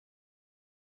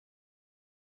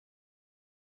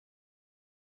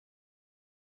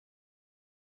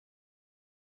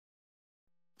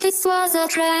This was a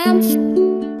triumph.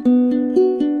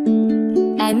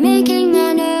 I'm making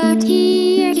an a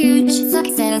huge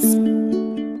success.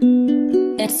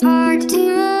 It's hard to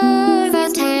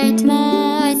overstate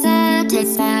my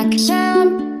satisfaction.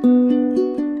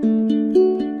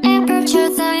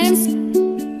 Aperture science.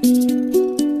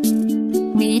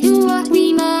 We do what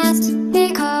we must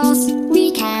because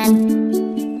we can.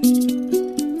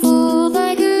 For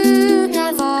the good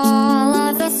of all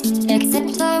of us,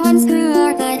 except the ones who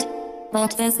are good.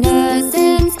 But there's no